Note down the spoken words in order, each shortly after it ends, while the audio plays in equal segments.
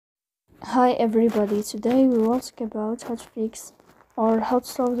Hi everybody, today we will talk about how to fix or how to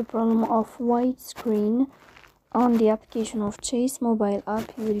solve the problem of white screen on the application of Chase mobile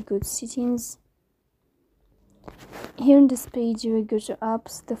app. You will go to settings. Here in this page you will go to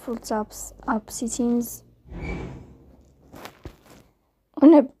apps, default apps, app settings.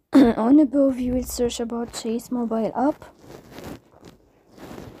 On above you will search about Chase mobile app.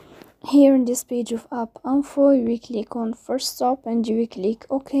 Here in this page of app info you will click on first stop and you will click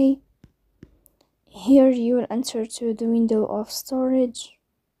OK. Here you will enter to the window of storage.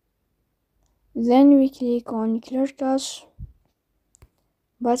 Then we click on clear cache,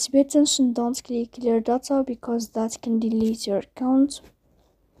 but pay attention, don't click clear data because that can delete your account.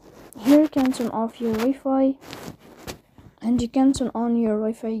 Here you can turn off your Wi-Fi and you can turn on your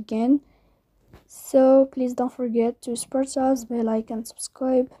Wi-Fi again. So please don't forget to support us by like and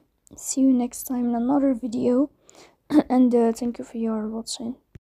subscribe. See you next time in another video and thank you for your watching.